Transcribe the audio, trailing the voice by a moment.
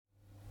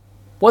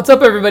What's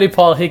up, everybody?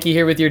 Paul Hickey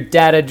here with your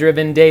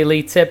data-driven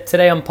daily tip.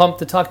 Today I'm pumped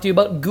to talk to you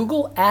about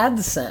Google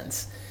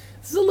AdSense.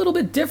 This is a little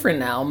bit different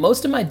now.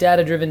 Most of my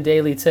data-driven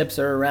daily tips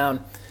are around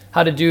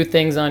how to do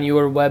things on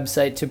your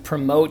website to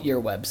promote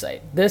your website.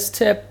 This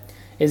tip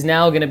is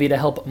now going to be to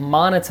help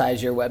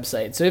monetize your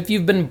website. So if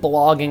you've been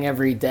blogging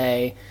every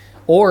day,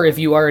 or if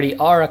you already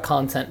are a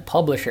content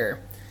publisher,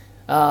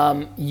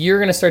 you're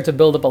going to start to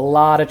build up a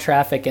lot of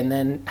traffic and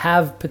then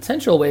have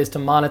potential ways to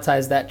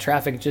monetize that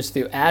traffic just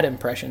through ad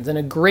impressions. And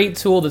a great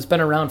tool that's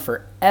been around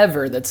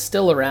forever, that's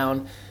still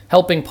around,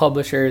 helping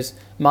publishers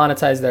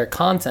monetize their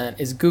content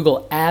is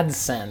Google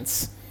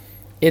AdSense.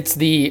 It's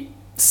the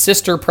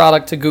sister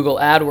product to Google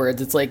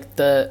AdWords. It's like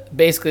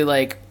basically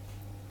like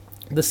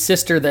the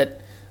sister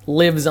that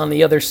lives on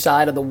the other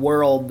side of the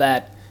world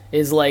that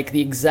is like the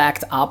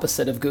exact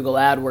opposite of Google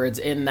AdWords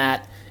in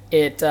that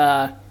it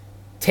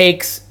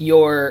takes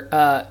your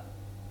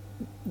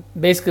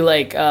basically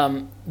like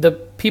the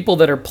people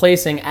that are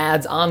placing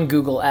ads on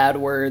Google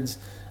AdWords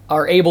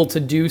are able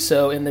to do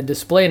so in the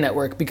display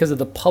network because of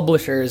the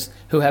publishers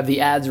who have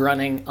the ads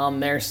running on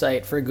their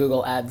site for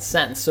Google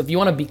AdSense. So if you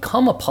want to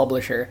become a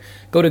publisher,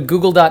 go to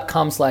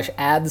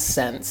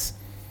google.com/AdSense,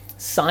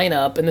 sign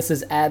up, and this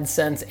is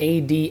AdSense,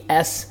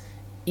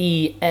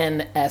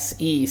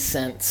 AdSense,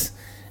 sense.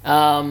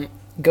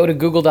 Go to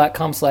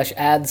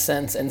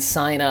google.com/AdSense and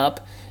sign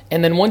up.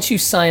 And then once you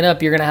sign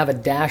up, you're going to have a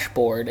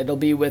dashboard. It'll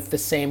be with the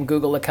same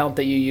Google account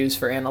that you use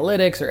for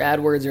analytics or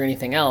AdWords or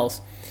anything else,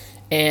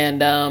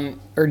 and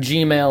or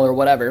Gmail or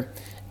whatever.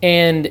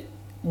 And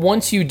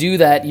once you do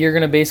that, you're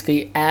going to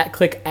basically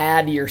click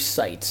Add Your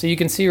Site. So you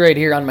can see right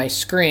here on my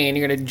screen,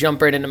 you're going to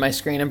jump right into my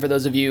screen. And for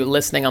those of you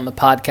listening on the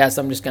podcast,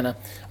 I'm just going to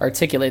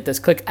articulate this.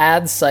 Click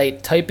Add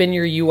Site, type in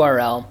your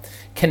URL,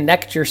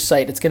 connect your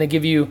site. It's going to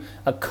give you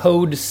a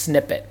code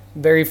snippet.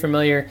 Very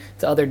familiar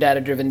to other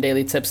data-driven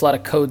daily tips, a lot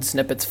of code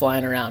snippets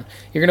flying around.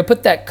 You're going to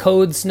put that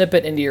code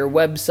snippet into your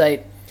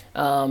website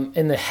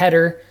in the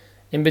header,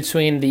 in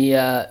between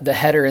the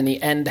header and the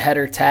end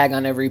header tag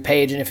on every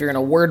page. And if you're in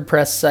a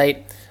WordPress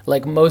site,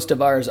 like most of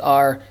ours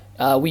are,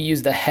 we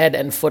use the head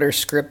and footer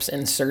scripts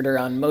inserter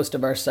on most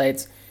of our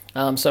sites.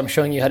 So I'm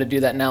showing you how to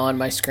do that now on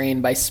my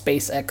screen by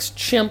SpaceX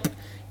Chimp.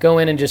 Go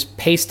in and just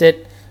paste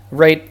it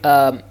right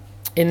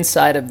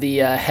inside of the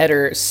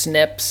header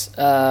snips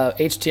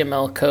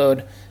HTML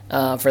code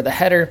for the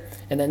header,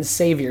 and then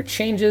save your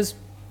changes.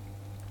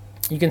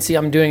 You can see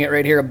I'm doing it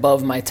right here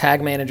above my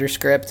Tag Manager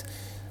script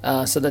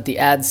so that the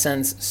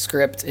AdSense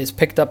script is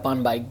picked up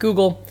on by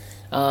Google.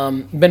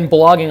 Been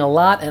blogging a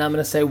lot, and I'm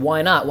going to say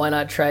why not? Why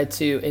not try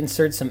to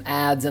insert some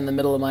ads in the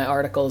middle of my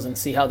articles and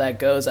see how that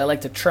goes? I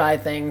like to try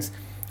things.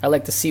 I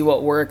like to see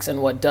what works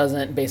and what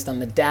doesn't based on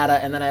the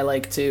data, and then I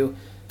like to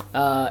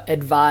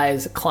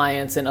advise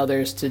clients and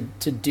others to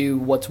do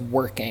what's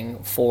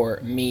working for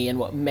me and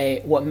what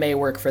may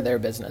work for their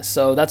business.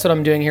 So that's what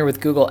I'm doing here with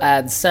Google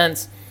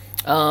AdSense.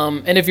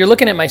 And if you're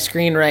looking at my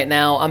screen right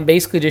now, I'm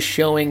basically just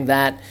showing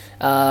that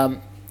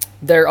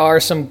there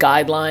are some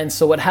guidelines.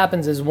 So what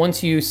happens is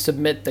once you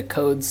submit the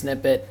code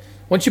snippet,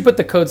 once you put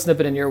the code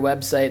snippet in your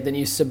website, then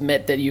you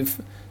submit that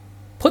you've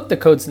put the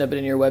code snippet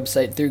in your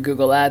website through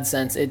Google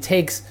AdSense. It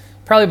takes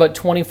probably about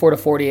 24 to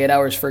 48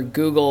 hours for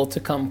Google to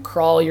come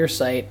crawl your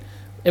site.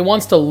 It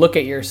wants to look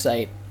at your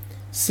site,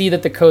 see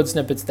that the code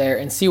snippet's there,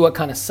 and see what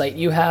kind of site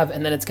you have,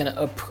 and then it's going to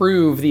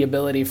approve the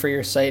ability for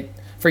your site,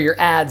 for your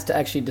ads to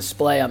actually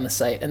display on the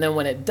site. And then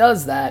when it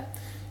does that,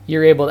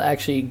 you're able to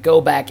actually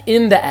go back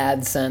into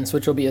AdSense,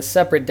 which will be a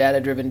separate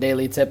data-driven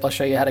daily tip. I'll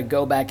show you how to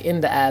go back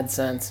into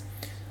AdSense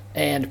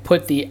and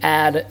put the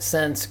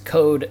AdSense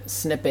code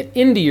snippet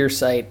into your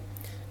site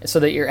so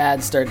that your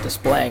ads start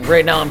displaying.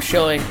 Right now I'm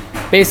showing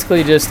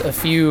basically just a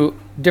few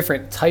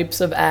different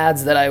types of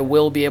ads that I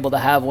will be able to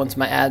have once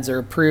my ads are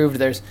approved.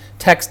 There's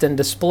text and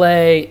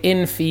display,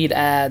 in-feed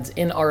ads,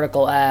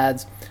 in-article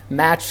ads,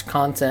 matched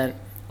content,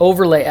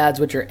 overlay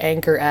ads, which are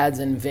anchor ads,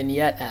 and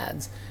vignette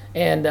ads.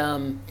 And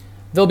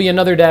there'll be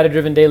another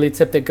data-driven daily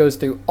tip that goes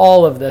through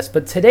all of this,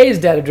 but today's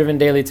data-driven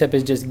daily tip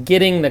is just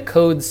getting the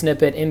code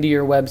snippet into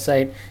your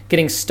website,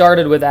 getting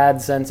started with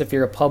AdSense if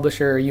you're a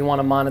publisher or you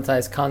want to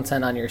monetize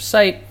content on your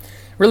site.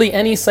 Really,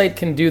 any site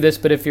can do this,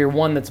 but if you're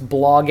one that's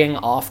blogging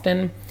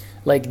often,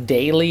 like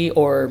daily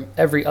or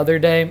every other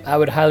day, I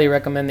would highly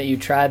recommend that you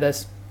try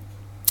this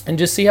and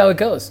just see how it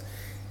goes.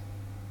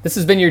 This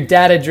has been your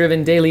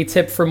data-driven daily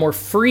tip. For more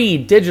free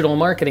digital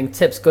marketing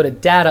tips, go to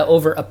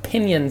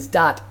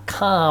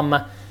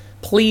dataoveropinions.com.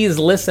 Please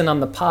listen on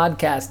the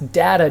podcast.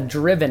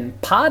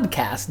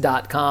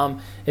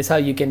 Datadrivenpodcast.com is how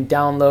you can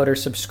download or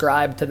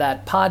subscribe to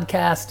that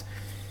podcast.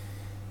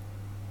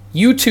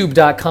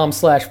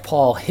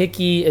 YouTube.com/Paul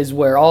Hickey is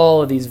where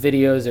all of these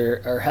videos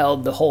are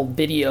held, the whole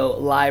video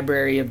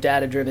library of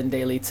data-driven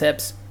daily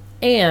tips.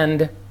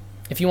 And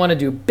if you want to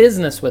do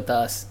business with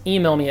us,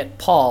 email me at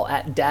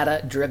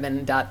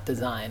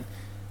paul@datadriven.design.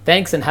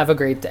 Thanks and have a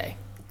great day.